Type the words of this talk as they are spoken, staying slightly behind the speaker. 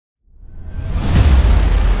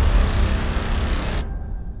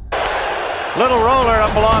Little roller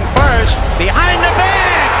up along first. Behind the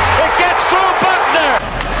bag. It gets through Buckner.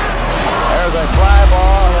 There's a fly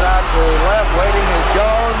ball hit out to left. Waiting is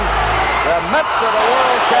Jones. The Mets are the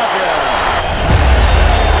world champions.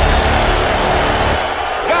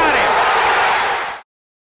 Got him.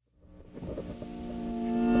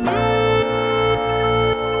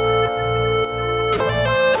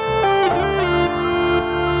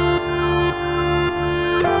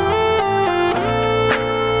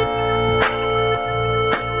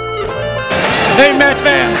 Hey, Mets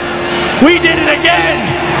fans, we did it again!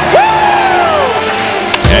 Woo!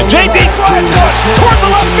 And J.D. drives toward the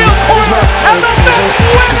left field corner, and the Mets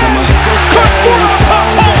win it! Kurt Warner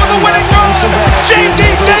comes home with a winning run! J.D.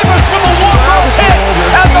 Davis with a walk-off hit,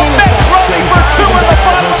 and the Mets running for two in the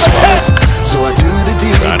bottom of the 10th!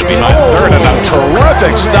 Trying to be my third, and a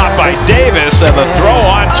terrific stop by Davis, and the throw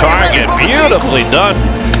on target. Beautifully done.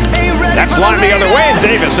 That's lined the other way, and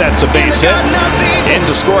Davis has a base hit. In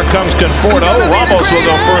to score comes Conforto. Ramos will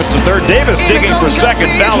go first to third. Davis digging for second.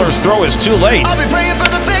 Fowler's throw is too late.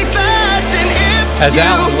 As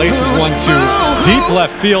Allen laces one to deep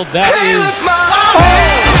left field, that is...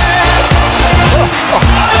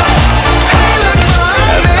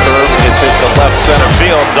 As curve is hit to left center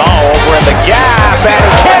field. Dahl over in the gap, and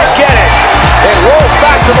he can't get it. It rolls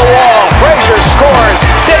back to the wall. Frazier scores.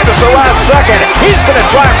 Davis around second. He's going to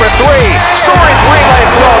drive for three. Story's relay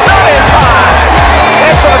throw, not in time.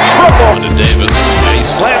 It's a triple. To Davis, and he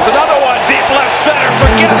slams another one deep left center.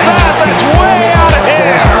 Forget that. That's way out of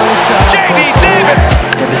here. J.D. Davis.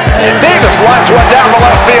 And Davis lines one down the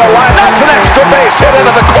left field line. That's an extra base hit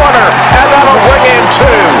into the corner, and that'll bring in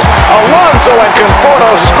two. Alonso and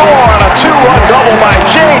Conforto score on a 2-run double by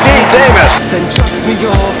J.D. Davis.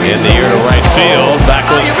 In the air to right field. Back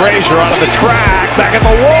goes Frazier onto the track. Back at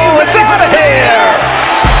the wall. It's out of here.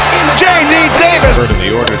 J.D. Davis. Third in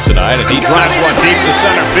the order tonight, and he drives one deep to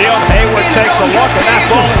center field. Hayward takes a look, and that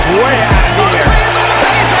ball is way out of here.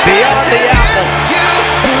 Beyond the apple.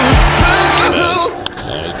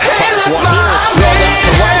 And pops one here. It's drilled out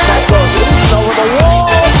to right. That goes east over the wall.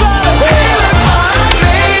 It's out of here.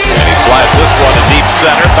 And he flies this one to deep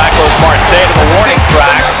center. Back goes Marte to the warning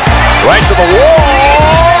track. Right to the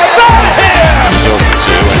wall. It's out of here. He's over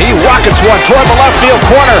two, and he rockets one toward the left field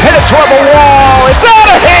corner. Hit it toward the wall. It's out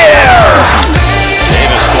of here.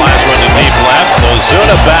 Davis flies one to deep left.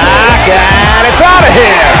 Ozuna back, and it's out of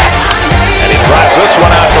here. And he drives this one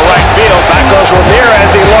out to right field. Back goes Ramirez.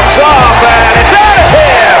 He looks up, and it's out of here.